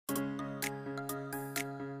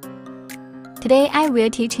Today I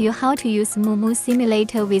will teach you how to use MuMu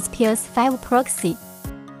simulator with Pia S5 Proxy.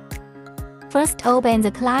 First, open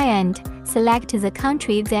the client, select the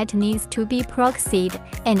country that needs to be proxied,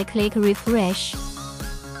 and click Refresh.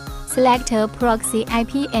 Select a proxy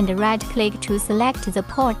IP and right-click to select the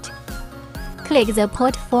port. Click the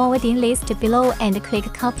port forwarding list below and click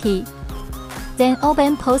Copy. Then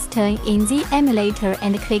open Poster in the emulator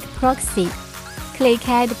and click Proxy. Click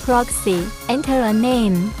Add Proxy, enter a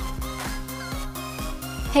name.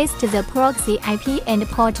 Paste the proxy IP and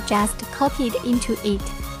port just copied into it.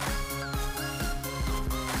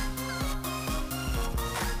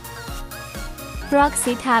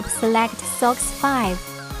 Proxy tab, select SOX 5.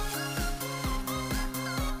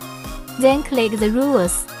 Then click the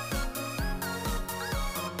rules.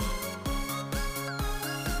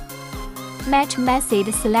 Match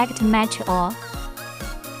method, select Match All.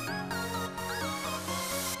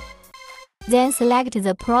 Then select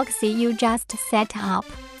the proxy you just set up.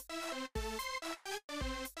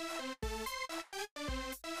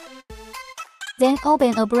 Then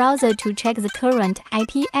open a browser to check the current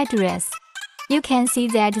IP address. You can see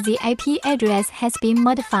that the IP address has been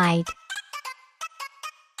modified.